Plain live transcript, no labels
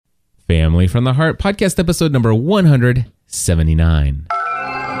Family from the Heart, podcast episode number 179.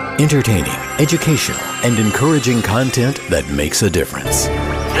 Entertaining, educational, and encouraging content that makes a difference.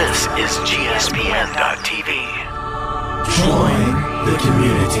 This is GSPN.TV. Join the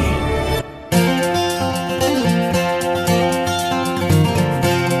community.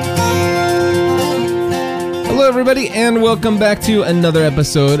 Hello, everybody, and welcome back to another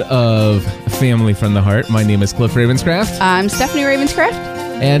episode of Family from the Heart. My name is Cliff Ravenscraft. I'm Stephanie Ravenscraft.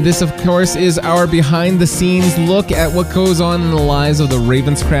 And this, of course, is our behind-the-scenes look at what goes on in the lives of the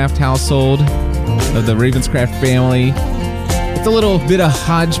Ravenscraft household, of the Ravenscraft family. It's a little bit of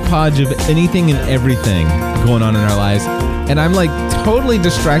hodgepodge of anything and everything going on in our lives. And I'm like totally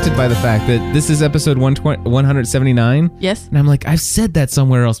distracted by the fact that this is episode 179. Yes. And I'm like, I've said that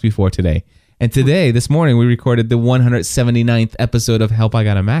somewhere else before today. And today, this morning, we recorded the 179th episode of Help I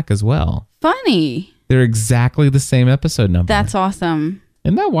Got a Mac as well. Funny. They're exactly the same episode number. That's awesome.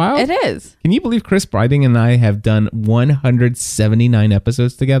 Isn't that wild? It is. Can you believe Chris Briding and I have done 179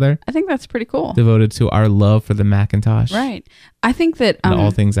 episodes together? I think that's pretty cool. Devoted to our love for the Macintosh. Right. I think that... and all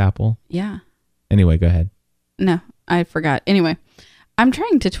things Apple. Yeah. Anyway, go ahead. No, I forgot. Anyway, I'm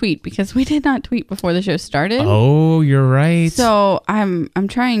trying to tweet because we did not tweet before the show started. Oh, you're right. So I'm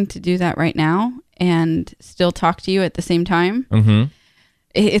trying to do that right now and still talk to you at the same time. Mm-hmm.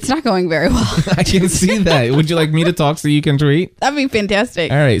 It's not going very well. I can see that. Would you like me to talk so you can tweet? That'd be fantastic.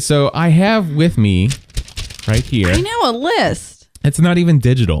 All right. So I have with me right here. I know, a list. It's not even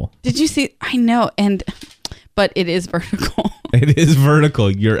digital. Did you see? I know. But it is vertical. It is vertical.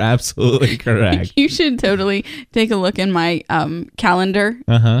 You're absolutely correct. You should totally take a look in my calendar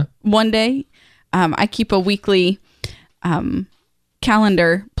one day. I keep a weekly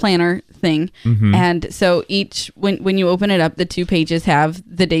calendar planner thing. Mm-hmm. And so when you open it up, the 2 pages have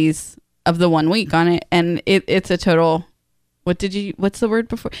the days of the 1 week on it. And it's a total, what's the word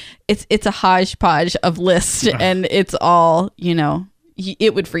before? It's a hodgepodge of lists and it's all,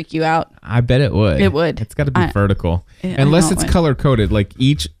 it would freak you out. I bet it would. It would. It's got to be vertical. Unless it's color coded, like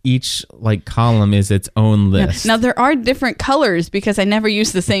each like column is its own list. Now there are different colors because I never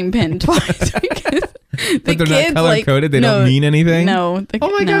use the same pen twice. But they're not color coded. They don't mean anything. No.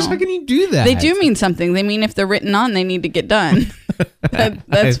 Oh my gosh! How can you do that? They do mean something. They mean if they're written on, they need to get done.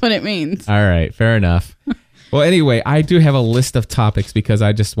 That's what it means. All right. Fair enough. Well, anyway, I do have a list of topics because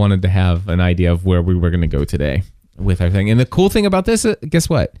I just wanted to have an idea of where we were going to go today with our thing. And the cool thing about this, guess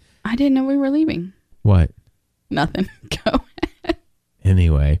what? I didn't know we were leaving. What? Nothing. Go ahead.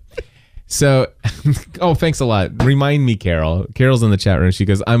 Anyway. So, thanks a lot. Remind me, Carol. Carol's in the chat room. She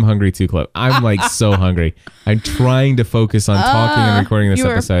goes, I'm hungry too, Cliff. I'm like so hungry. I'm trying to focus on talking and recording this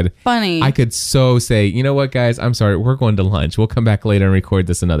episode. Funny. I could say, you know what, guys? I'm sorry. We're going to lunch. We'll come back later and record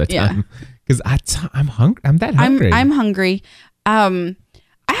this another time. Because I'm hungry. I'm that hungry. I'm hungry. I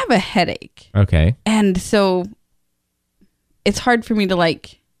have a headache. Okay. And so it's hard for me to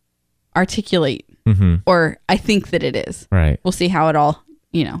articulate. Mm-hmm. Or I think that it is. Right. We'll see how it all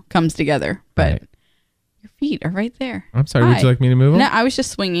comes together. But your feet are right there. I'm sorry. Would you like me to move them? No, I was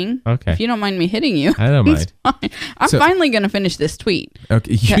just swinging. Okay. If you don't mind me hitting you. I don't mind. I'm finally going to finish this tweet.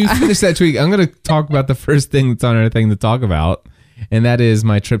 Okay. You finish that tweet. I'm going to talk about the first thing that's on our thing to talk about. And that is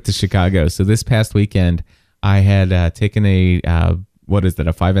my trip to Chicago. So this past weekend, I had taken a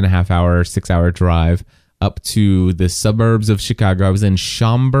 5.5 hour, 6 hour drive up to the suburbs of Chicago. I was in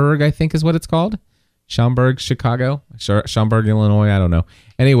Schaumburg, I think is what it's called. Schaumburg, Chicago, Schaumburg, Illinois. I don't know.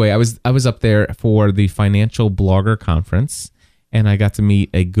 Anyway, I was up there for the Financial Blogger Conference, and I got to meet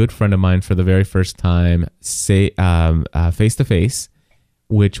a good friend of mine for the very first time, face to face,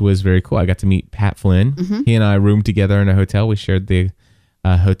 which was very cool. I got to meet Pat Flynn. Mm-hmm. He and I roomed together in a hotel. We shared the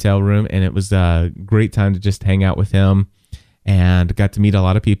hotel room, and it was a great time to just hang out with him. And got to meet a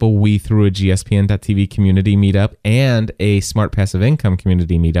lot of people. We threw a GSPN.TV community meetup and a Smart Passive Income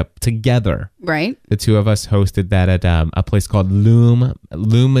community meetup together. Right. The two of us hosted that at a place called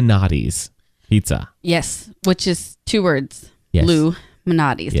Luminati's Pizza. Yes, which is 2 words. Yes.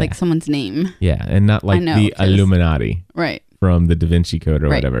 Luminati's, like someone's name. Yeah, and not like the Illuminati. Right. From the Da Vinci Code or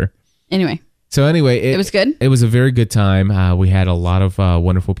whatever. Anyway. So anyway, it was good. It was a very good time. We had a lot of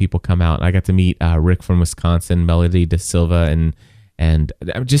wonderful people come out. I got to meet Rick from Wisconsin, Melody Da Silva, and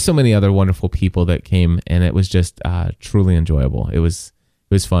just so many other wonderful people that came, and it was just truly enjoyable. It was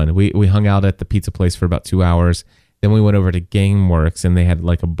fun. We hung out at the pizza place for about 2 hours. Then we went over to GameWorks, and they had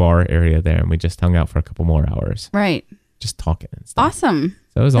like a bar area there, and we just hung out for a couple more hours. Right. Just talking and stuff. Awesome.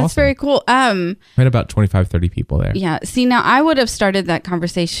 So it was awesome. That's very cool. We had about 25, 30 people there. Yeah. See, now I would have started that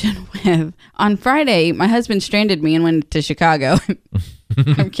conversation with, on Friday, my husband stranded me and went to Chicago.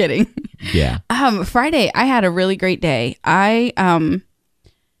 I'm kidding. Yeah. Friday, I had a really great day.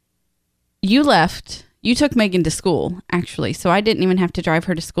 you left. You took Megan to school, actually. So I didn't even have to drive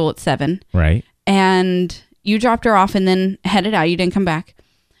her to school at 7. Right. And you dropped her off and then headed out. You didn't come back.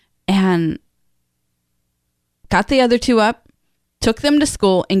 And got the other 2 up, took them to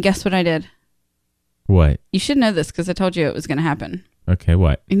school, and guess what I did? What? You should know this because I told you it was going to happen. Okay,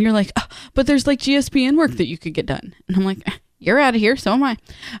 what? And you're like, oh, but there's like GSPN work that you could get done. And I'm like, you're out of here. So am I.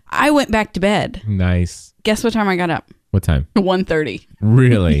 I went back to bed. Nice. Guess what time I got up? What time? 1:30.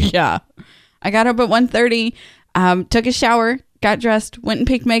 Really? Yeah. I got up at 1:30, took a shower, got dressed, went and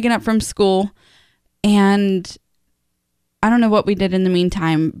picked Megan up from school. And I don't know what we did in the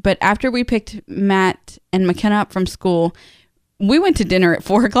meantime, but after we picked Matt and McKenna up from school, we went to dinner at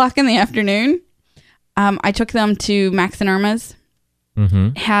 4:00 in the afternoon. I took them to Max and Irma's,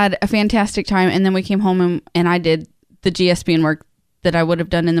 had a fantastic time, and then we came home and I did the GSPN work that I would have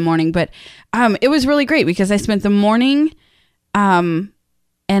done in the morning. But it was really great because I spent the morning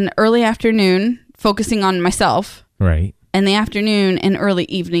and early afternoon focusing on myself. Right. And the afternoon and early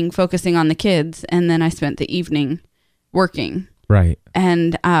evening focusing on the kids. And then I spent the evening working. Right.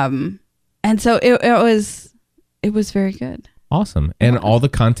 And so it was very good. Awesome. And all the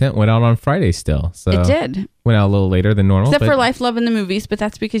content went out on Friday still. So It did. Went out a little later than normal. Except for Life, Love, and the Movies, but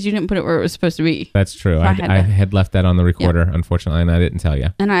that's because you didn't put it where it was supposed to be. That's true. So I had left that on the recorder, unfortunately, and I didn't tell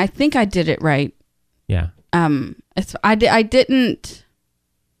you. And I think I did it right. Yeah. I didn't.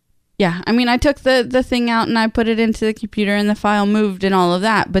 Yeah, I mean, I took the thing out and I put it into the computer and the file moved and all of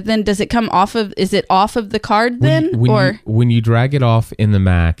that. But then does it come off of, is it off of the card then? When you drag it off in the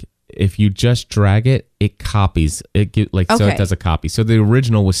Mac, if you just drag it, it copies. So it does a copy. So the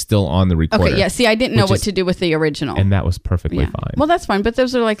original was still on the recorder. Okay, yeah, see, I didn't know what to do with the original. And that was perfectly fine. Well, that's fine, but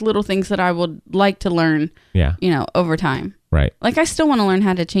those are like little things that I would like to learn, over time. Right. Like I still want to learn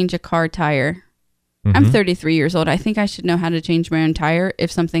how to change a car tire. I'm 33 years old. I think I should know how to change my own tire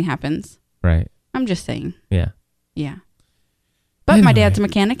if something happens. Right. I'm just saying. Yeah. Yeah. But my dad's a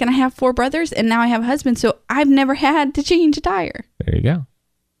mechanic and I have 4 brothers and now I have a husband, so I've never had to change a tire. There you go.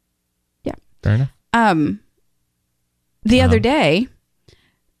 Yeah. Fair enough. The other day,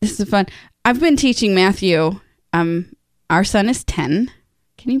 this is fun. I've been teaching Matthew. Our son is 10.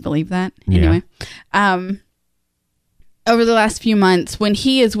 Can you believe that? Anyway. Over the last few months, when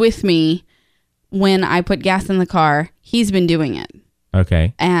he is with me, when I put gas in the car, he's been doing it.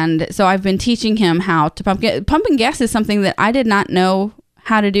 Okay. And so I've been teaching him how to pump gas. Pumping gas is something that I did not know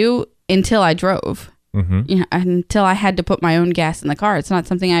how to do until I drove. Until I had to put my own gas in the car. It's not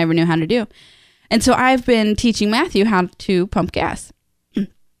something I ever knew how to do. And so I've been teaching Matthew how to pump gas.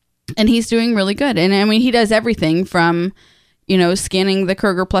 And he's doing really good. And I mean, he does everything from, scanning the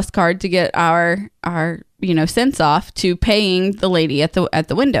Kroger Plus card to get our cents off to paying the lady at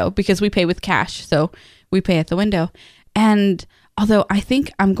the window because we pay with cash. So we pay at the window. And although I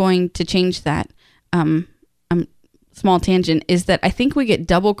think I'm going to change that, small tangent is that I think we get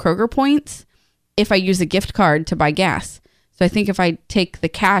double Kroger points if I use a gift card to buy gas. So I think if I take the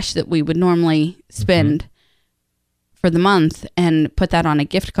cash that we would normally spend for the month and put that on a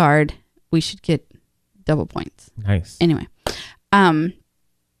gift card, we should get double points. Nice. Anyway,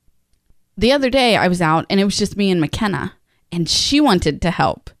 the other day I was out and it was just me and McKenna and she wanted to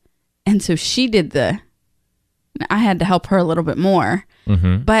help. And so she did I had to help her a little bit more.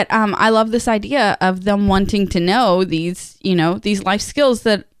 But I love this idea of them wanting to know these life skills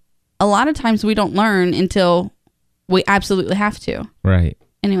that a lot of times we don't learn until we absolutely have to. Right.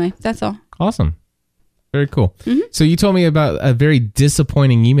 Anyway, that's all. Awesome. Very cool. So you told me about a very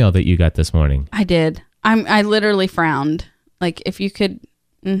disappointing email that you got this morning. I did. I literally frowned. Like if you could,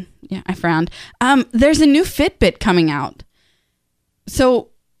 I frowned. There's a new Fitbit coming out. So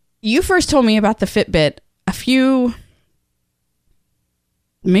you first told me about the Fitbit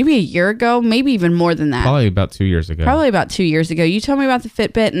maybe a year ago, maybe even more than that. Probably about 2 years ago. You told me about the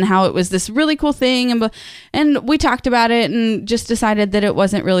Fitbit and how it was this really cool thing. And we talked about it and just decided that it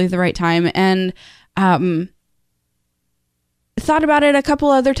wasn't really the right time. And thought about it a couple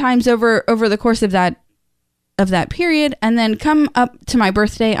other times over the course of that period. And then come up to my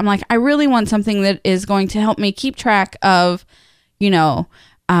birthday, I'm like, I really want something that is going to help me keep track of,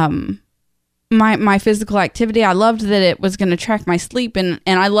 my physical activity. I loved that it was going to track my sleep and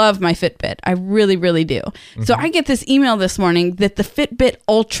I love my Fitbit. I really, really do. So I get this email this morning that the Fitbit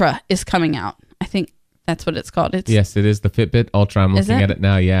Ultra is coming out. I think that's what it's called. Yes, it is the Fitbit Ultra. I'm looking at it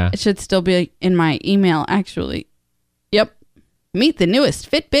now. Yeah. It should still be in my email, actually. Yep. Meet the newest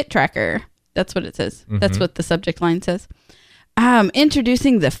Fitbit tracker. That's what it says. That's what the subject line says.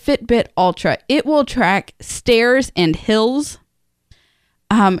 Introducing the Fitbit Ultra. It will track stairs and hills.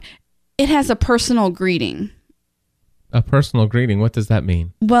 It has a personal greeting. A personal greeting? What does that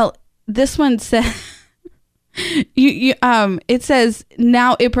mean? Well, this one says it says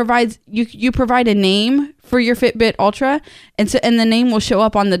now it provides you provide a name for your Fitbit Ultra, and the name will show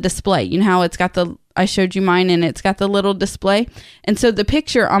up on the display. You know how it's got I showed you mine and it's got the little display, and so the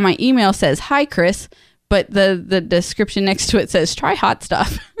picture on my email says, "Hi Chris," but the description next to it says, "Try hot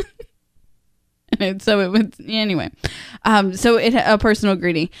stuff." And so it was anyway. So it a personal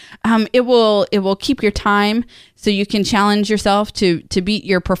greeting. It will keep your time, so you can challenge yourself to beat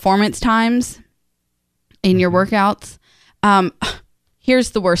your performance times in your workouts.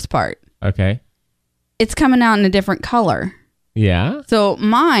 Here's the worst part. Okay. It's coming out in a different color. Yeah. So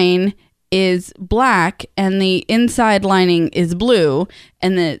mine is black and the inside lining is blue,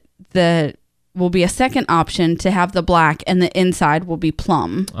 and the will be a second option to have the black and the inside will be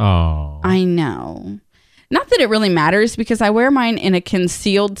plum. Oh. I know. Not that it really matters, because I wear mine in a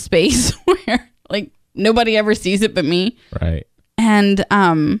concealed space where like nobody ever sees it but me. Right. And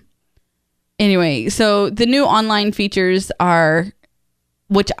anyway, so the new online features are,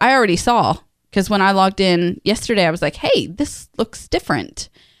 which I already saw, because when I logged in yesterday, I was like, hey, this looks different.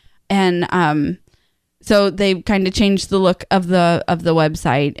 And so they kind of changed the look of the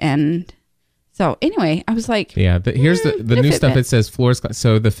website. And so anyway, I was like, yeah, here's the new Fitbit stuff. It says floors.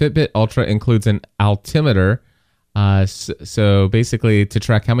 So the Fitbit Ultra includes an altimeter. So basically to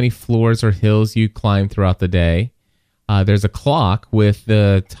track how many floors or hills you climb throughout the day. There's a clock with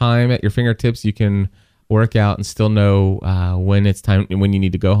the time at your fingertips. You can work out and still know when it's time, when you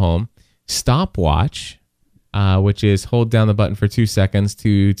need to go home. Stopwatch, which is hold down the button for 2 seconds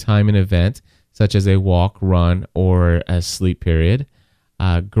to time an event, such as a walk, run, or a sleep period.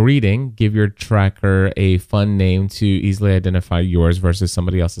 Greeting, give your tracker a fun name to easily identify yours versus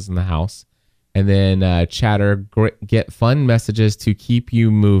somebody else's in the house. And then chatter, get fun messages to keep you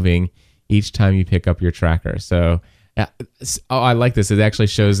moving each time you pick up your tracker. So, I like this. It actually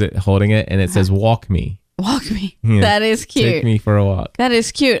shows it holding it, and it says walk me. Walk me. Yeah. That is cute. Take me for a walk. That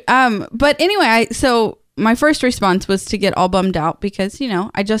is cute. But anyway, so my first response was to get all bummed out because,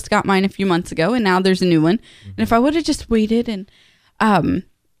 I just got mine a few months ago and now there's a new one. Mm-hmm. And if I would have just waited and,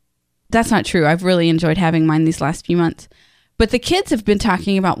 that's not true. I've really enjoyed having mine these last few months, but the kids have been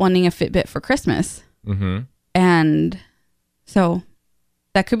talking about wanting a Fitbit for Christmas. Mm-hmm. And so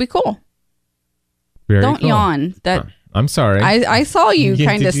that could be cool. Very Don't cool. Yawn. That I'm sorry. I saw you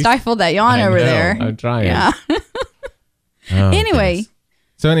kind of stifle that yawn over there. I'm trying. Yeah. Anyway. Goodness.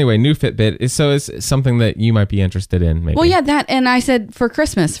 So anyway, new Fitbit is something that you might be interested in, maybe. Well, yeah, that, and I said for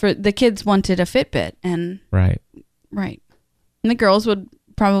Christmas, for the kids wanted a Fitbit, and right, and the girls would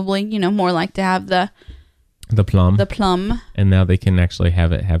probably, more like to have the plum, and now they can actually have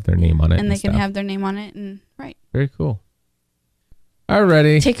their name on it, and they can have their name on it, and right. Very cool.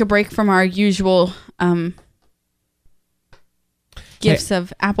 Alrighty, take a break from our usual gifts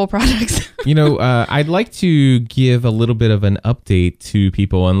of Apple products. I'd like to give a little bit of an update to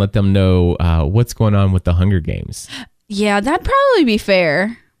people and let them know what's going on with the Hunger Games. Yeah, that'd probably be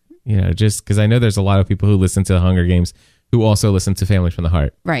fair. Just because I know there's a lot of people who listen to the Hunger Games who also listen to Family from the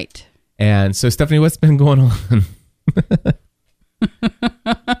Heart. Right. And so, Stephanie, what's been going on?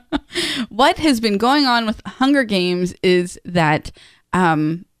 What has been going on with Hunger Games is that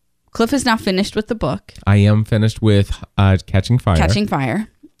Cliff is now finished with the book. I am finished with Catching Fire.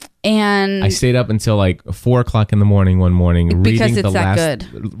 And I stayed up until like 4:00 in the morning one morning because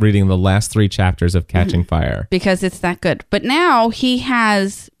reading the last 3 chapters of Catching Fire. Because it's that good. But now he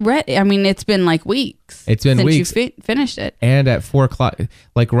has read. I mean, it's been like weeks. It's been since weeks. You finished it. And at 4:00,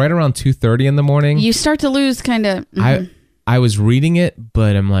 like right around 2:30 in the morning, you start to lose kind of. Mm-hmm. I was reading it,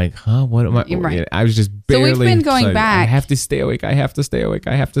 but I'm like, what am I? Right. I was just barely. So we've been going back. I have to stay awake. I have to stay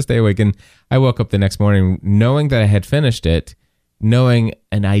awake. And I woke up the next morning knowing that I had finished it, knowing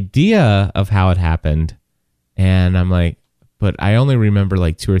an idea of how it happened. And I'm like, but I only remember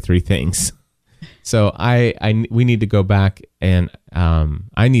like 2 or 3 things. So we need to go back and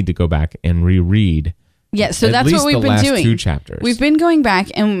I need to go back and reread. Yeah, so that's what we've been doing. The last 2 chapters. We've been going back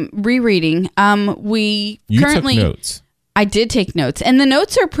and rereading. You took notes. I did take notes, and the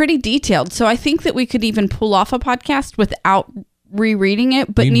notes are pretty detailed. So I think that we could even pull off a podcast without rereading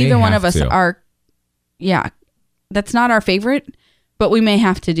it. But neither one of us are. Yeah, that's not our favorite, but we may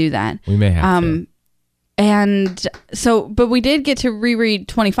have to do that. We may have to. And so, but we did get to reread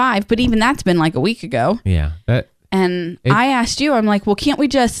 25, but even that's been like a week ago. Yeah, I asked you, I'm like, well, can't we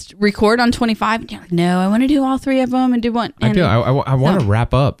just record on 25? And you're like, no, I want to do all 3 of them and do one. And I do. I want to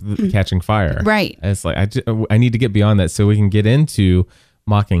wrap up Catching Fire. Right. It's like, I need to get beyond that so we can get into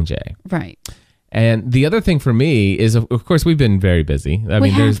Mockingjay. Right. And the other thing for me is, of course, we've been very busy.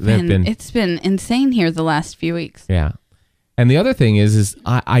 It's been insane here the last few weeks. Yeah. And the other thing is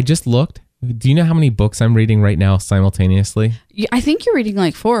I just looked. Do you know how many books I'm reading right now simultaneously? I think you're reading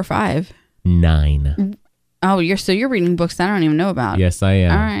like 4 or 5. 9. Oh, you're reading books I don't even know about. Yes, I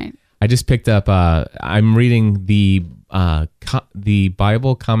am. All right. I just picked up. I'm reading the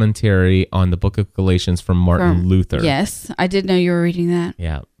Bible commentary on the Book of Galatians from Martin Luther. Yes, I did know you were reading that.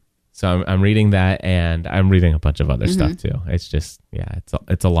 Yeah. So I'm reading that, and I'm reading a bunch of other stuff too. It's just,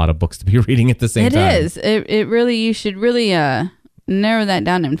 it's a lot of books to be reading at the same time. It is. It really, you should really narrow that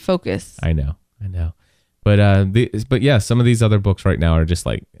down and focus. I know. But yeah, some of these other books right now are just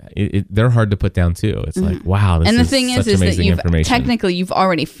like they're hard to put down too. It's like, wow, this and the is thing such is amazing that information. you've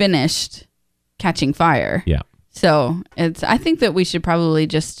already finished Catching Fire. Yeah. So I think that we should probably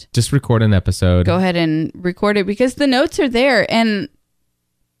just record an episode. Go ahead and record it because the notes are there. And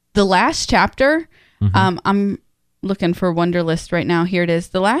the last chapter, I'm looking for Wunderlist right now. Here it is.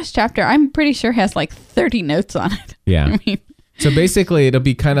 The last chapter, I'm pretty sure has like 30 notes on it. Yeah. I mean, so basically, it'll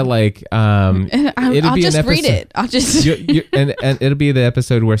be kind of like I'll be just an episode, read it. I'll just and it'll be the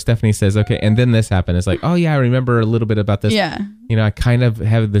episode where Stephanie says, "Okay," and then this happened. It's like, "Oh yeah, I remember a little bit about this." Yeah. I kind of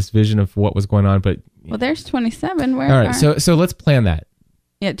have this vision of what was going on, but well, there's 27. Where? All right, so let's plan that.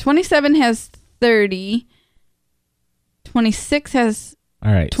 Yeah, 27 has 30. 26 has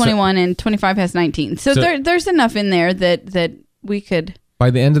all right 21, and 25 has 19. So there's enough in there that we could. By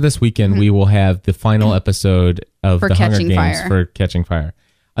the end of this weekend, we will have the final episode of the Hunger Games for Catching Fire.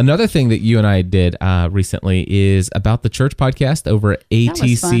 Another thing that you and I did recently is about the church podcast over at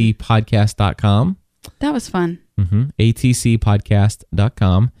atcpodcast.com. That was fun.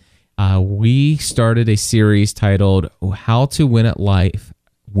 atcpodcast.com. We started a series titled How to Win at Life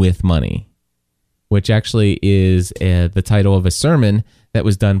with Money, which actually is the title of a sermon that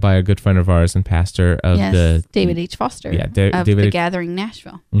was done by a good friend of ours and pastor of David H. Foster. Yeah, of David The H. Gathering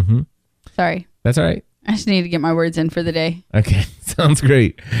Nashville. Mm-hmm. Sorry. That's all right. I just need to get my words in for the day. Okay, sounds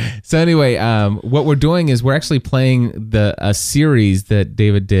great. So anyway, what we're doing is we're actually playing a series that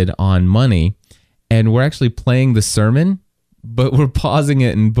David did on money, and we're actually playing the sermon, but we're pausing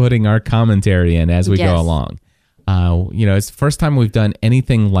it and putting our commentary in as we go along. It's the first time we've done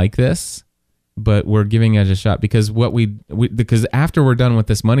anything like this, but we're giving it a shot because because after we're done with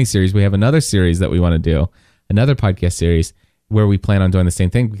this money series, we have another series that we want to do, another podcast series where we plan on doing the same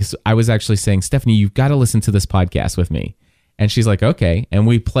thing. Because I was actually saying, Stephanie, you've got to listen to this podcast with me. And she's like, okay. And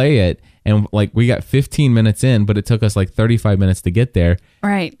we play it, and like we got 15 minutes in, but it took us like 35 minutes to get there.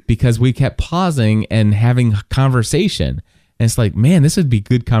 Right. Because we kept pausing and having conversation. And it's like, man, this would be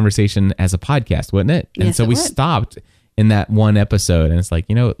good conversation as a podcast, wouldn't it? And yes, so we stopped in that one episode, and it's like,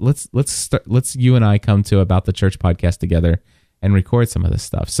 let's you and I come to About the Church podcast together and record some of this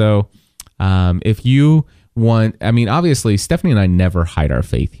stuff. So if you want, obviously Stephanie and I never hide our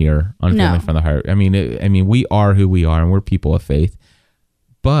faith here on Family from the Heart. We are who we are, and we're people of faith.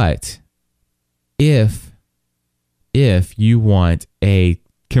 But if you want a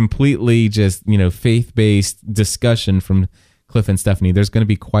completely just faith-based discussion from Cliff and Stephanie, there's going to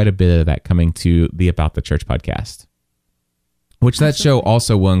be quite a bit of that coming to the About the Church podcast, which that show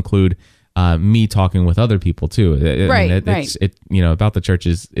also will include me talking with other people too. Right. About the Church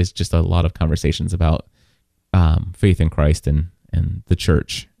is just a lot of conversations about faith in Christ and the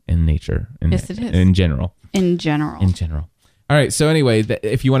church in nature. Yes, it is. In general. All right. So anyway,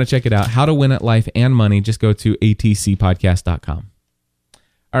 if you want to check it out, How to Win at Life and Money, just go to atcpodcast.com.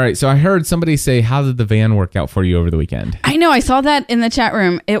 All right. So I heard somebody say, how did the van work out for you over the weekend? I know. I saw that in the chat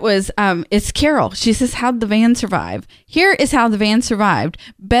room. It was, it's Carol. She says, how'd the van survive? Here is how the van survived.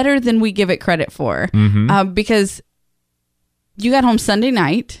 Better than we give it credit for. Mm-hmm. Because you got home Sunday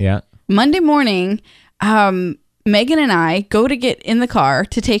night. Yeah. Monday morning, Megan and I go to get in the car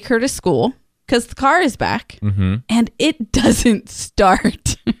to take her to school because the car is back. Mm-hmm. And it doesn't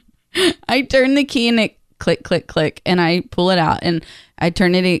start. I turn the key and it click, click, click, and I pull it out and I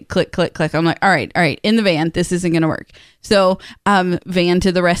turn it, click, click, click. I'm like, all right, in the van, this isn't going to work. So, van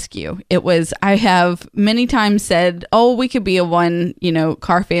to the rescue. I have many times said, oh, we could be a one,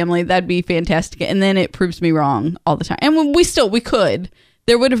 car family. That'd be fantastic. And then it proves me wrong all the time. And we could.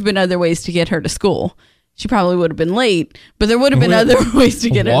 There would have been other ways to get her to school. She probably would have been late, but there would have been other ways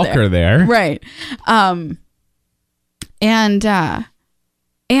to get her there. Walk her there. Right. And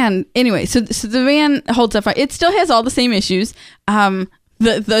anywai, so the van holds up. It still has all the same issues.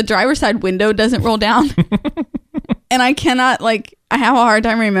 The driver's side window doesn't roll down. And I cannot, I have a hard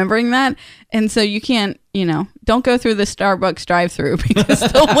time remembering that. And so you can't, don't go through the Starbucks drive-through because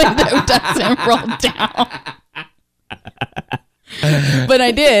the window doesn't roll down. But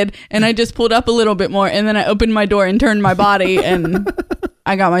I did, and I just pulled up a little bit more, and then I opened my door and turned my body, and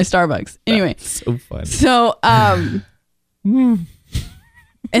I got my Starbucks. Anyway. That's so funny. So,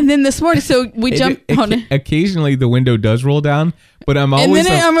 And then this morning, so we jumped on it. Occasionally the window does roll down, but I'm always... And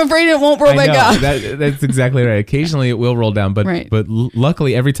then I'm afraid it won't roll back up. That's exactly right. Occasionally it will roll down, but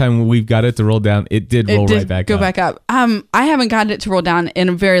luckily every time we've got it to roll down, it did roll right back up. Go back up. I haven't gotten it to roll down in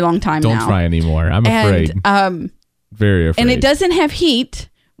a very long time now. Don't try anymore. I'm afraid. Very afraid. And it doesn't have heat,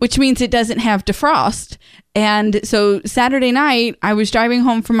 which means it doesn't have defrost. And so Saturday night, I was driving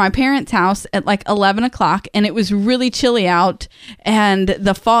home from my parents' house at like 11 o'clock, and it was really chilly out. And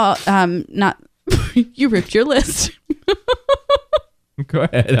the fall, you ripped your list. Go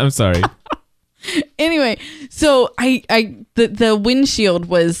ahead. I'm sorry. Anyway, so the windshield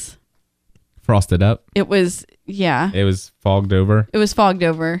was frosted up. It was, yeah. It was fogged over. It was fogged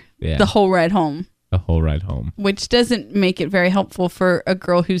over. Yeah. The whole ride home. The whole ride home. Which doesn't make it very helpful for a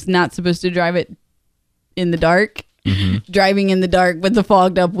girl who's not supposed to drive it in the dark. Mm-hmm. Driving in the dark with the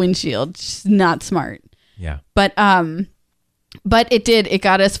fogged up windshield. It's not smart. Yeah. But it did. It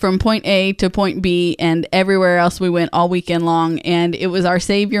got us from point A to point B and everywhere else we went all weekend long. And it was our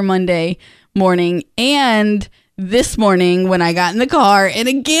Savior Monday morning. And this morning when I got in the car, and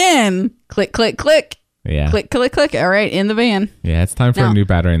again, click, click, click. Yeah. Click, click, click. All right, in the van. Yeah, it's time for a new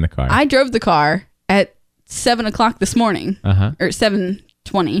battery in the car. I drove the car at 7 o'clock this morning, or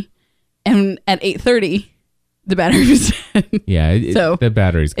 7:20, and at 8:30, the battery was dead. Yeah, so the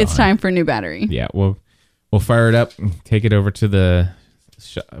battery's gone. It's time for a new battery. Yeah, we'll fire it up, take it over to the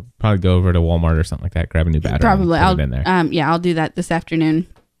probably go over to Walmart or something like that, grab a new battery. Probably, I'll put it in there. Yeah, I'll do that this afternoon.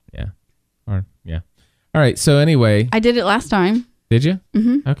 Yeah, All right. So anyway, I did it last time. Did you?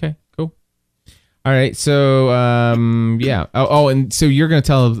 Mm-hmm. Okay. All right, so yeah. And so you're going to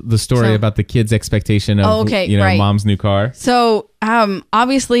tell the story about the kids' expectation of mom's new car. So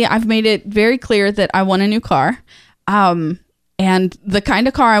obviously, I've made it very clear that I want a new car, and the kind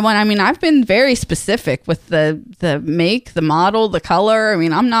of car I want. I mean, I've been very specific with the make, the model, the color. I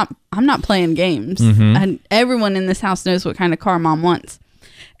mean, I'm not playing games, and everyone in this house knows what kind of car Mom wants.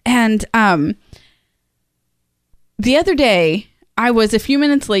 And the other day, I was a few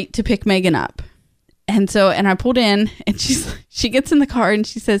minutes late to pick Megan up. And I pulled in, and she gets in the car and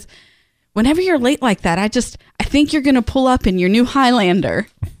she says, "Whenever you're late like that, I think you're going to pull up in your new Highlander."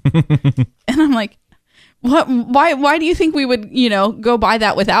 And I'm like, "What? Why do you think we would, go buy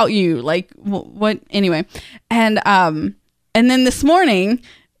that without you? Like what?" Anyway. And then this morning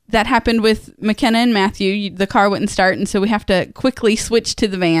that happened with McKenna and Matthew. The car wouldn't start. And so we have to quickly switch to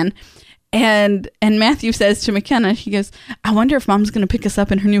the van. And Matthew says to McKenna, he goes, "I wonder if Mom's going to pick us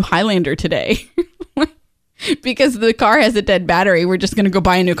up in her new Highlander today." Because the car has a dead battery. We're just going to go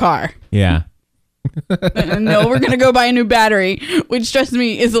buy a new car. Yeah. No, we're going to go buy a new battery, which, trust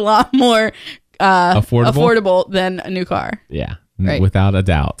me, is a lot more affordable than a new car. Yeah. Right? Without a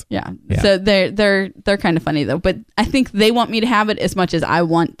doubt. Yeah. So they're kind of funny, though. But I think they want me to have it as much as I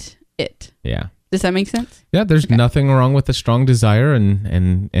want it. Yeah. Does that make sense? Yeah, there's nothing wrong with a strong desire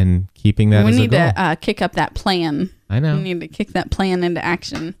and keeping that as a goal. We need to kick up that plan. I know. We need to kick that plan into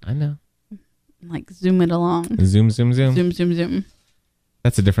action. I know. Like zoom it along. Zoom, zoom, zoom. Zoom, zoom, zoom.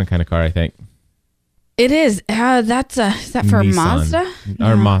 That's a different kind of car, I think. It is. Is that for Nissan. Mazda?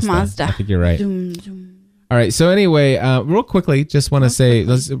 Or Mazda. I think you're right. Zoom, zoom. All right. So anyway, real quickly, just want to say,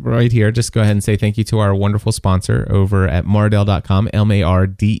 let's right here, just go ahead and say thank you to our wonderful sponsor over at Mardel.com,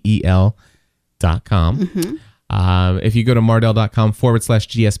 Mardel.com. Mm-hmm. If you go to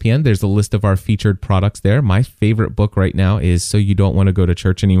Mardel.com/GSPN, there's a list of our featured products there. My favorite book right now is So You Don't Want to Go to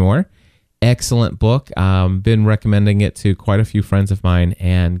Church Anymore. Excellent book. Been recommending it to quite a few friends of mine,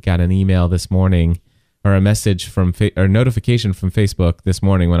 and got an email this morning, or a message or notification from Facebook this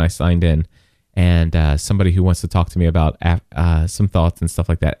morning when I signed in, and somebody who wants to talk to me about some thoughts and stuff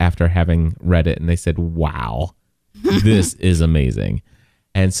like that after having read it, and they said, "Wow, this is amazing."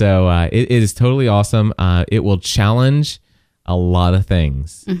 And so it is totally awesome. It will challenge a lot of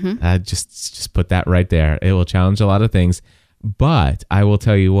things. Mm-hmm. Just put that right there. It will challenge a lot of things, but I will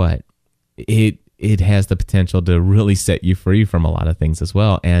tell you what. It has the potential to really set you free from a lot of things as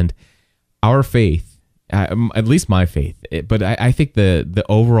well. And our faith, at least my faith, but I think the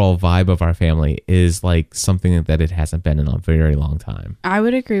overall vibe of our family is like something that it hasn't been in a very long time. I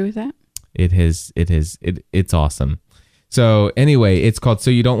would agree with that. It's awesome. So anyway, it's called So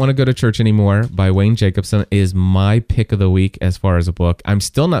You Don't Want to Go to Church Anymore by Wayne Jacobson. Is my pick of the week as far as a book. I'm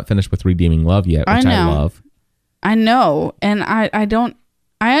still not finished with Redeeming Love yet, which I love. I know. And I don't.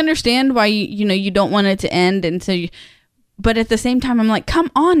 I understand why you don't want it to end, and so, but at the same time, I'm like, come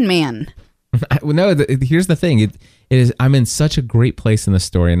on, man. No, here's the thing. It is. I'm in such a great place in the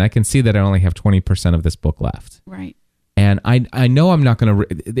story, and I can see that I only have 20% of this book left. Right. And I know I'm not going to.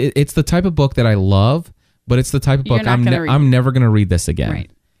 It's the type of book that I love, but it's the type of You're book not I'm gonna read. I'm never going to read this again. Right.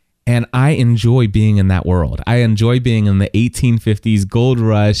 And I enjoy being in that world. I enjoy being in the 1850s gold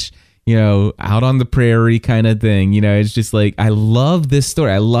rush, out on the prairie kind of thing. It's just like, I love this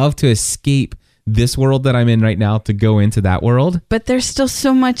story. I love to escape this world that I'm in right now to go into that world. But there's still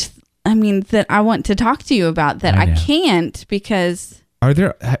so much, that I want to talk to you about that I can't because...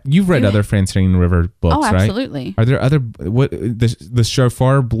 You've read other Francine River books, right? Oh, absolutely. Are there other, the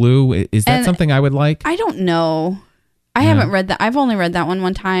Shofar Blue, is that something I would like? I don't know. I haven't read that. I've only read that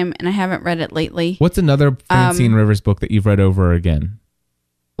one time, and I haven't read it lately. What's another Francine Rivers book that you've read over again?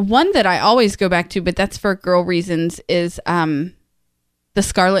 One that I always go back to, but that's for girl reasons, is The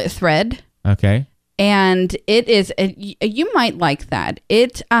Scarlet Thread. Okay. And it is, you might like that.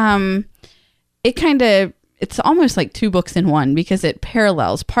 It kind of, it's almost like two books in one because it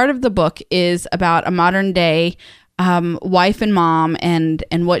parallels. Part of the book is about a modern day wife and mom and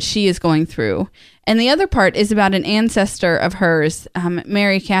what she is going through. And the other part is about an ancestor of hers,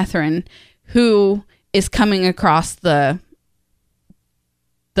 Mary Catherine, who is coming across the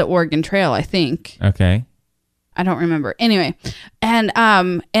Oregon Trail, I think. Okay. I don't remember. Anyway, and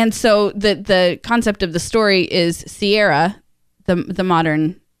so the concept of the story is Sierra, the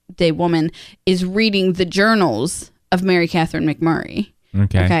modern day woman, is reading the journals of Mary Catherine McMurray.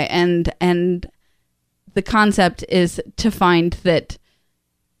 Okay. And the concept is to find that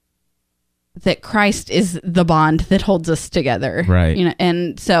Christ is the bond that holds us together. Right.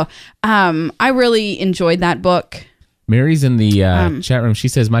 And so I really enjoyed that book. Mary's in the chat room. She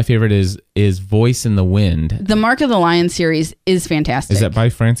says, my favorite is Voice in the Wind. The Mark of the Lion series is fantastic. Is that by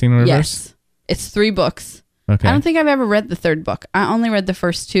Francine Rivers? Yes. It's 3 books. Okay. I don't think I've ever read the 3rd book. I only read the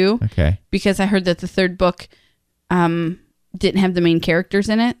first 2. Okay. Because I heard that the 3rd book didn't have the main characters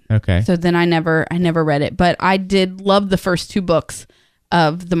in it. Okay. So then I never read it. But I did love the first 2 books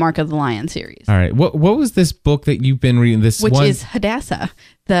of the Mark of the Lion series. All right. What was this book that you've been reading? Which is Hadassah,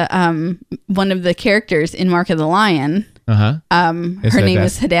 the one of the characters in Mark of the Lion. Her name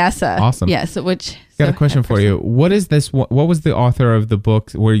is Hadassah. Awesome. Yes. Got a question for you. What is this? What was the author of the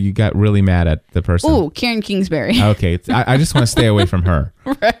book where you got really mad at the person? Oh, Karen Kingsbury. Okay. I just want to stay away from her.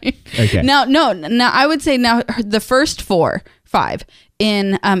 Right. Okay. Now, I would say the first 5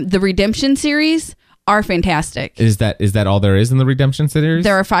 in the Redemption series are fantastic. Is that all there is in the Redemption series?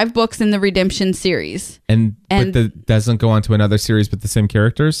 There are 5 books in the Redemption series. But doesn't go on to another series with the same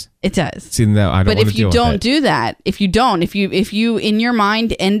characters? It does. See, no, I don't. But if you don't do that, if you in your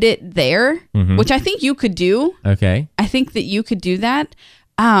mind end it there, which I think you could do. Okay. I think that you could do that.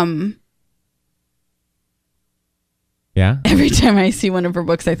 Yeah. Every time I see one of her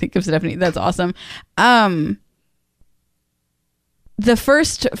books, I think of Stephanie. That's awesome. The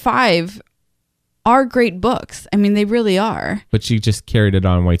first 5 are great books. I mean, they really are. But she just carried it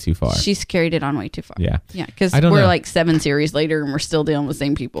on way too far. She's carried it on way too far. Yeah. Yeah, because we're like 7 series later and we're still dealing with the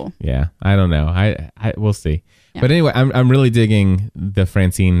same people. Yeah. I don't know. I we'll see. Yeah. But anyway, I'm really digging the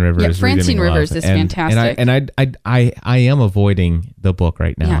Francine Rivers. Yeah, Francine Rivers is fantastic. And I am avoiding the book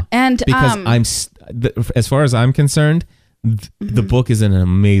right now. Yeah. And because as far as I'm concerned, the book is in an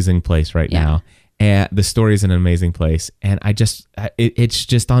amazing place right now. And the story is in an amazing place, and it's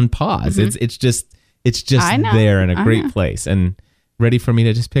just on pause. It's just there in a great place and ready for me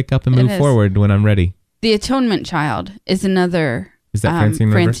to just pick up and move forward when I'm ready. The Atonement Child is another. Is that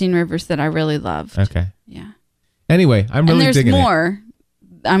Francine Rivers that I really loved. Okay. Yeah. Anyway, I'm really digging it. And there's more.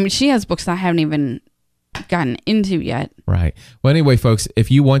 I mean, she has books I haven't even gotten into yet. Right. Well, anyway, folks, if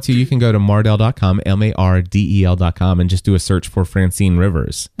you want to, you can go to mardel.com, MARDEL.com, and just do a search for Francine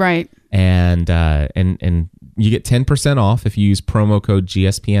Rivers. Right. And you get 10% off if you use promo code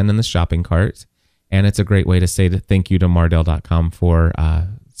GSPN in the shopping cart. And it's a great way to say thank you to Mardel.com for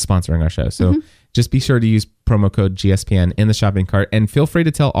sponsoring our show. So just be sure to use promo code GSPN in the shopping cart. And feel free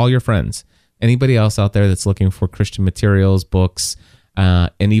to tell all your friends, anybody else out there that's looking for Christian materials, books,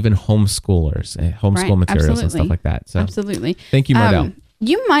 and even homeschoolers, homeschool materials and stuff like that. So absolutely. Thank you, Mardel.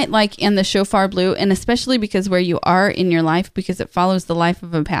 You might like In the Shofar Blue, and especially because where you are in your life, because it follows the life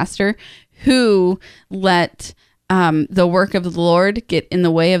of a pastor who let the work of the Lord get in the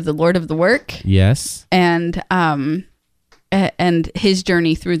way of the Lord of the work. Yes. And his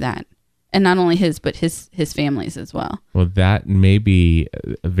journey through that. And not only his, but his family's as well. Well, that may be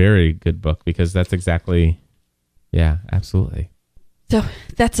a very good book because that's exactly, yeah, absolutely. So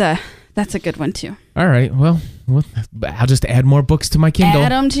that's a good one too. All right. Well, I'll just add more books to my Kindle.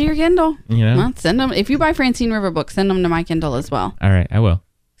 Add them to your Kindle. Yeah. Well, send them. If you buy Francine River books, send them to my Kindle as well. All right. I will.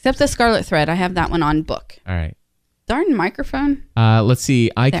 Except the Scarlet Thread. I have that one on book. All right. darn microphone. Let's see.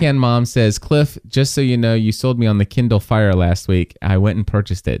 ICANN Mom says, Cliff, just so you know, you sold me on the Kindle Fire last week. I went and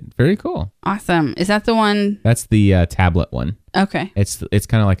purchased it. Very cool. Awesome. Is that the one? That's the tablet one. Okay. It's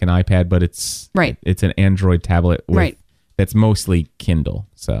kind of like an iPad, but it's an Android tablet that's mostly Kindle.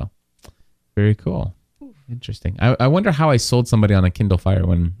 So very cool. Interesting. I wonder how I sold somebody on a Kindle Fire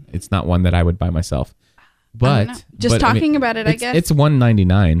when it's not one that I would buy myself. But talking about it, I guess it's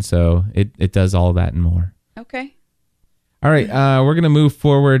 $199, so it does all that and more. Okay. All right, we're gonna move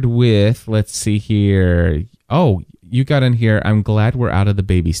forward with. Let's see here. Oh, you got in here. I'm glad we're out of the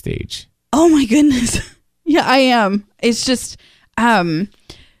baby stage. Oh my goodness. Yeah, I am. It's just over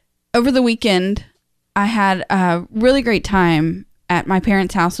the weekend, I had a really great time at my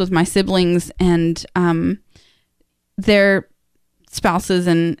parents' house with my siblings and their spouses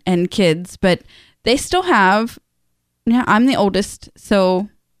and kids, but they still have. Yeah, I'm the oldest, so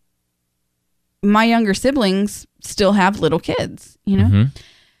my younger siblings still have little kids, you know? Mm-hmm.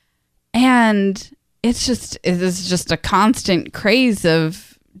 And it's just a constant craze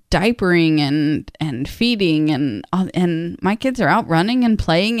of diapering and feeding and my kids are out running and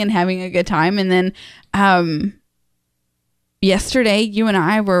playing and having a good time. And then yesterday you and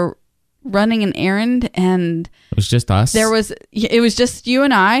I were running an errand and it was just us. It was just you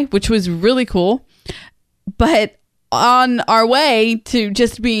and I, which was really cool. But on our way to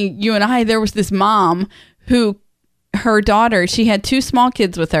just being you and I, there was this mom who, her daughter, she had 2 small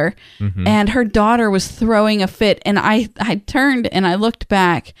kids with her, and her daughter was throwing a fit. And I turned and I looked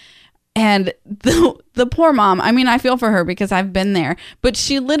back, and the poor mom, I mean, I feel for her because I've been there, but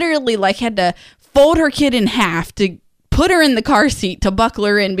she literally like had to fold her kid in half to put her in the car seat to buckle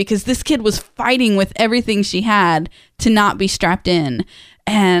her in because this kid was fighting with everything she had to not be strapped in.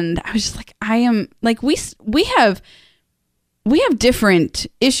 And I was just like, I am like, we have different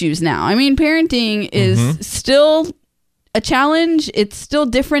issues now. I mean, parenting is still a challenge. It's still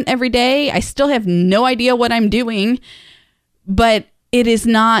different every day. I still have no idea what I'm doing, but it is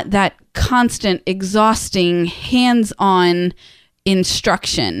not that constant, exhausting, hands-on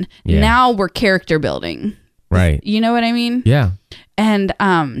instruction. Yeah. Now we're character building. Right. You know what I mean? Yeah. And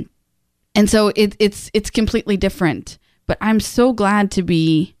so it's completely different. But I'm so glad to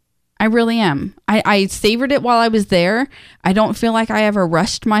be. I really am. I savored it while I was there. I don't feel like I ever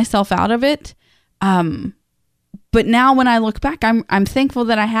rushed myself out of it. But now when I look back, I'm thankful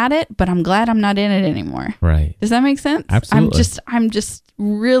that I had it, but I'm glad I'm not in it anymore. Right. Does that make sense? Absolutely. I'm just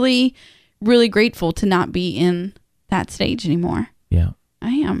really, really grateful to not be in that stage anymore. Yeah.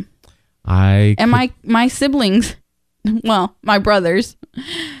 I am. My siblings, well, my brothers,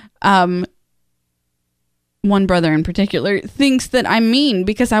 one brother in particular thinks that I'm mean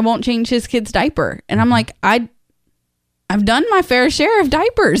because I won't change his kid's diaper. And I'm like, I've done my fair share of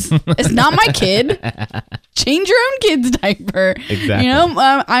diapers. It's not my kid. Change your own kid's diaper. Exactly. You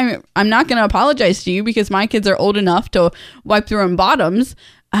know, I'm not going to apologize to you because my kids are old enough to wipe their own bottoms.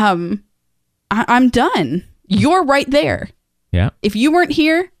 I'm done. You're right there. Yeah. If you weren't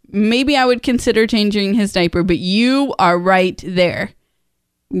here, maybe I would consider changing his diaper, but you are right there.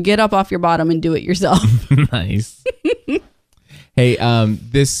 Get up off your bottom and do it yourself. Nice. Hey,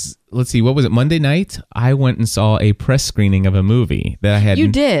 let's see, what was it? Monday night, I went and saw a press screening of a movie that I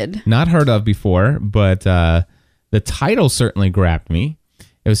had not heard of before, but the title certainly grabbed me.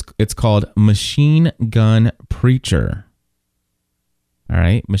 It's called Machine Gun Preacher. All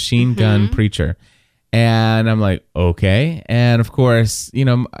right, Machine Gun Preacher. And I'm like, okay. And of course, you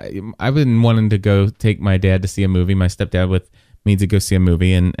know, I've been wanting to go take my dad to see a movie, my stepdad with me to go see a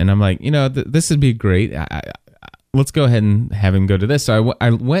movie, and I'm like, you know, this would be great. Let's go ahead and have him go to this. So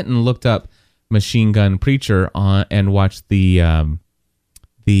I went and looked up Machine Gun Preacher and watched the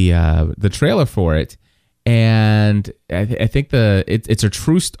trailer for it, and I think it's a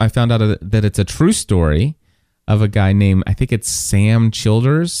true. I found out that it's a true story of a guy named, I think it's Sam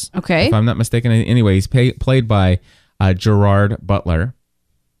Childers. Okay, if I'm not mistaken. Anyway, he's played by Gerard Butler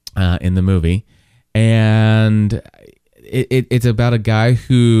in the movie, and it's about a guy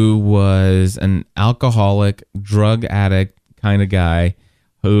who was an alcoholic, drug addict kind of guy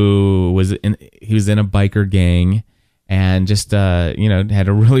who was in a biker gang and just had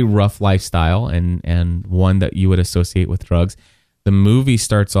a really rough lifestyle and one that you would associate with drugs. The movie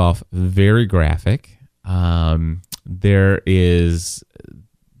starts off very graphic. There is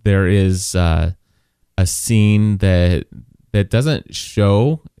a scene that doesn't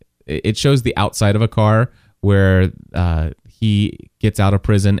show. It shows the outside of a car where he gets out of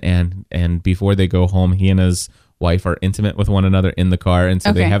prison and before they go home, he and his wife are intimate with one another in the car, and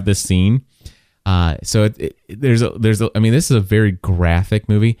so they have this scene. So there's this is a very graphic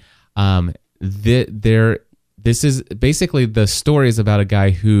movie. this is basically the story is about a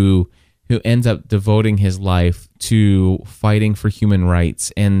guy who ends up devoting his life to fighting for human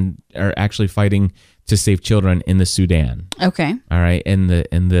rights and are actually fighting to save children in the Sudan. Okay. All right, in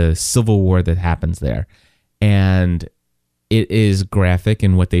the civil war that happens there, and it is graphic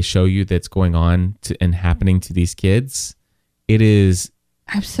in what they show you that's going on and happening to these kids. It is.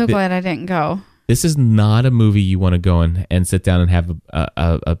 I'm so glad I didn't go. This is not a movie you want to go and sit down and have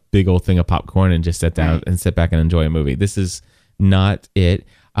a big old thing of popcorn and just sit down and sit back and enjoy a movie. This is not it.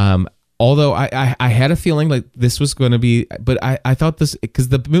 Although I had a feeling like this was going to be, but I thought this, because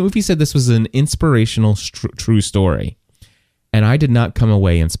the movie said this was an inspirational true story, and I did not come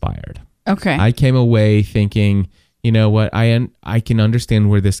away inspired. Okay. I came away thinking, you know what, I can understand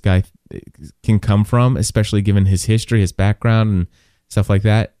where this guy can come from, especially given his history, his background, and stuff like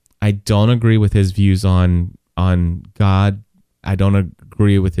that. I don't agree with his views on God. I don't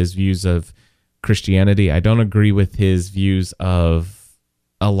agree with his views of Christianity. I don't agree with his views of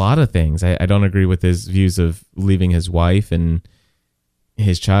a lot of things. I don't agree with his views of leaving his wife and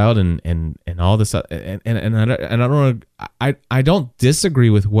his child and all this. I don't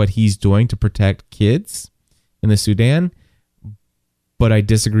disagree with what he's doing to protect kids in the Sudan, but I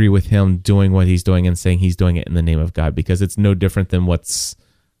disagree with him doing what he's doing and saying he's doing it in the name of God, because it's no different than what's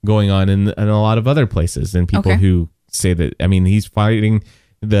going on in a lot of other places, and people who say that. I mean, he's fighting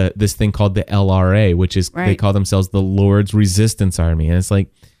this thing called the LRA, which is they call themselves the Lord's Resistance Army, and it's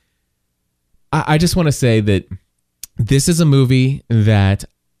like, I just want to say that this is a movie that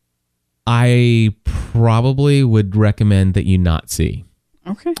I probably would recommend that you not see.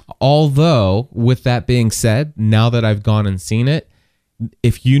 Okay. Although, with that being said, now that I've gone and seen it,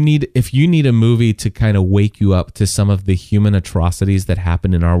 if you need a movie to kind of wake you up to some of the human atrocities that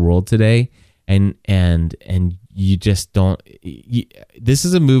happen in our world today, and you just don't, this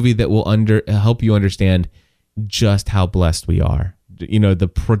is a movie that will help you understand just how blessed we are. You know,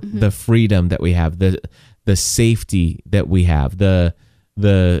 the freedom that we have, the safety that we have, the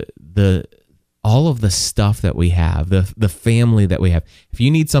all of the stuff that we have, the family that we have. If you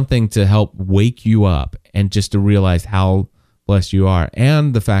need something to help wake you up and just to realize how blessed you are,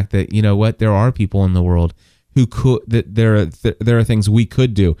 and the fact that, you know what, there are people in the world who could, that there are things we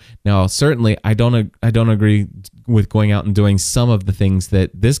could do. Now, certainly, I don't agree with going out and doing some of the things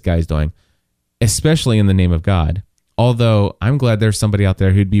that this guy's doing, especially in the name of God. Although I'm glad there's somebody out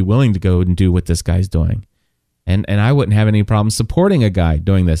there who'd be willing to go and do what this guy's doing, and I wouldn't have any problem supporting a guy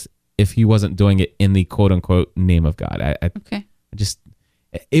doing this if he wasn't doing it in the quote unquote name of God.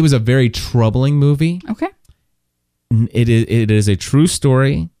 It was a very troubling movie. Okay. It is a true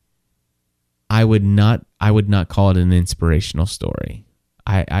story. I would not call it an inspirational story.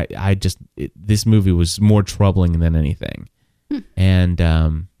 This movie was more troubling than anything.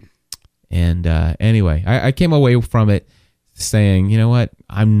 Anyway, I came away from it saying, you know what,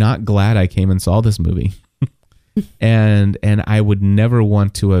 I'm not glad I came and saw this movie. and I would never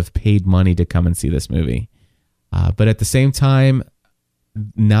want to have paid money to come and see this movie. But at the same time,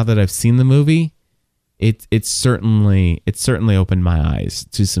 now that I've seen the movie, it certainly opened my eyes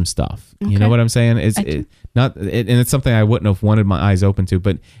to some stuff. Okay. You know what I'm saying? And it's something I wouldn't have wanted my eyes open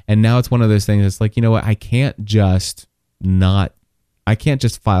to, and now it's one of those things that's like, you know what, I can't just file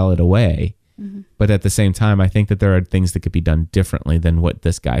it away. Mm-hmm. But at the same time, I think that there are things that could be done differently than what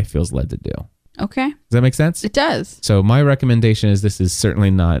this guy feels led to do. Okay. Does that make sense? It does. So my recommendation is, this is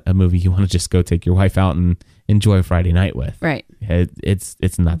certainly not a movie you want to just go take your wife out and enjoy Friday night with. Right. It's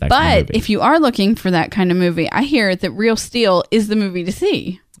not that kind of movie. But if you are looking for that kind of movie, I hear that Real Steel is the movie to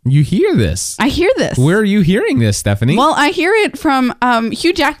see. You hear this? I hear this. Where are you hearing this, Stephanie? Well, I hear it from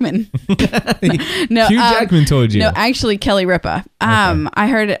Hugh Jackman. No, Hugh Jackman told you. No, actually, Kelly Ripa. Okay. I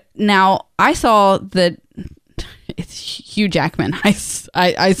heard it. Now, I saw it's Hugh Jackman. I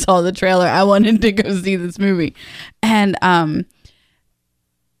saw the trailer. I wanted to go see this movie, and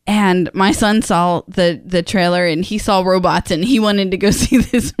my son saw the trailer, and he saw robots, and he wanted to go see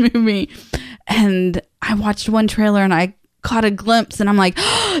this movie. And I watched one trailer, and I caught a glimpse, and I'm like,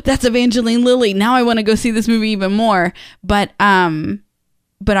 oh, that's Evangeline Lilly. Now I want to go see this movie even more. But I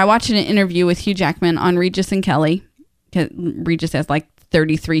watched an interview with Hugh Jackman on Regis and Kelly. Regis has like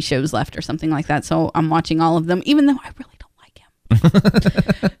 33 shows left or something like that. So I'm watching all of them, even though I really don't like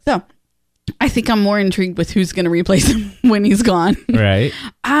him. So I think I'm more intrigued with who's going to replace him when he's gone. Right.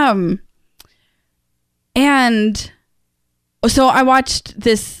 And so I watched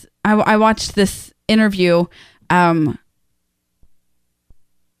this, I watched this interview, and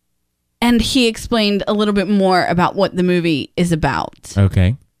he explained a little bit more about what the movie is about.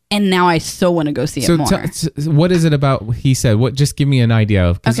 Okay. And now I so want to go see it more. What is it about? He said, "What? Just give me an idea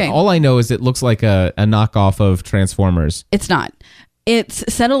of." Because all I know is it looks like a knockoff of Transformers. It's not. It's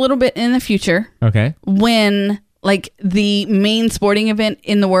set a little bit in the future. Okay. When like the main sporting event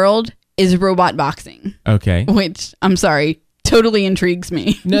in the world is robot boxing. Okay. Which I'm sorry, totally intrigues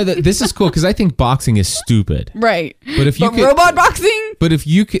me. No, this is cool because I think boxing is stupid. Right. But if you could, robot boxing. But if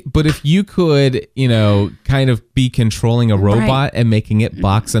you could, kind of be controlling a robot and making it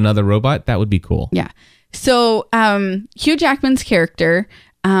box another robot, that would be cool. Yeah. So Hugh Jackman's character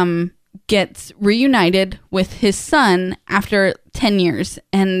gets reunited with his son after 10 years,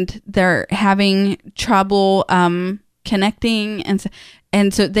 and they're having trouble connecting,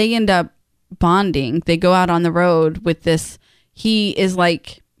 and so they end up bonding. They go out on the road with this. Hugh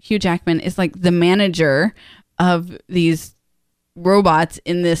Jackman is like the manager of these robots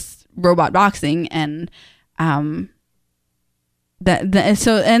in this robot boxing, and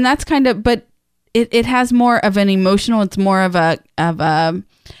that's kind of, but it has more of an emotional, it's more of a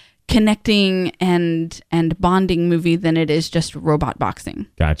connecting and bonding movie than it is just robot boxing.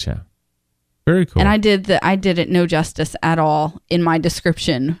 Gotcha. Very cool. And I did it no justice at all in my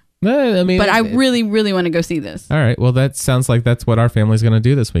description. No, I mean, but I really, really want to go see this. All right. Well, that sounds like that's what our family's going to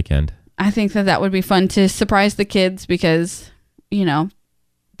do this weekend. I think that would be fun to surprise the kids because,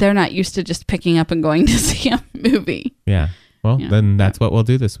 they're not used to just picking up and going to see a movie. Yeah. Well, then that's what we'll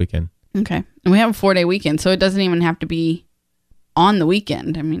do this weekend. Okay. And we have a 4-day weekend, so it doesn't even have to be on the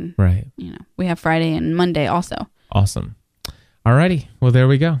weekend. I mean, right. We have Friday and Monday also. Awesome. All righty. Well, there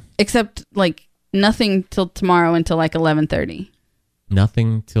we go. Except like nothing till tomorrow until like 11:30.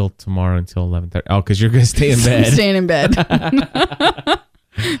 Nothing till tomorrow until 11:30. Oh, because you're going to stay in bed. I'm staying in bed.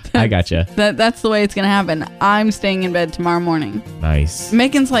 I gotcha. That's the way it's going to happen. I'm staying in bed tomorrow morning. Nice.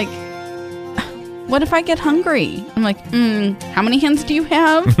 Megan's like, what if I get hungry? I'm like, how many hens do you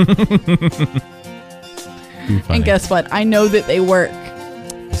have? And guess what? I know that they work.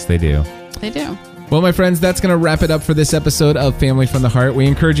 Yes, they do. They do. Well, my friends, that's going to wrap it up for this episode of Family from the Heart. We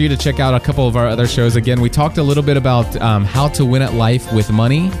encourage you to check out a couple of our other shows. Again, we talked a little bit about how to win at life with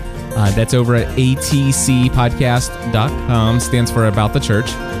money. That's over at atcpodcast.com. Stands for About the Church.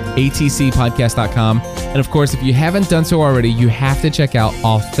 atcpodcast.com. And of course, if you haven't done so already, you have to check out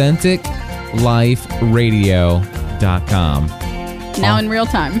authenticliferadio.com. Now in real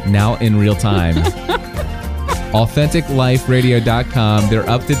time. Now in real time. authenticliferadio.com. They're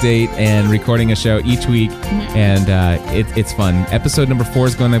up to date and recording a show each week, and it's fun. Episode number 4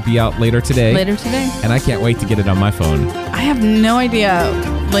 is going to be out later today. And I can't wait to get it on my phone. I have no idea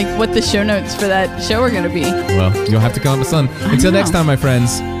what the show notes for that show are going to be. Well, you'll have to come up with some. Until next time, my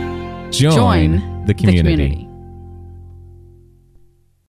friends, join the community.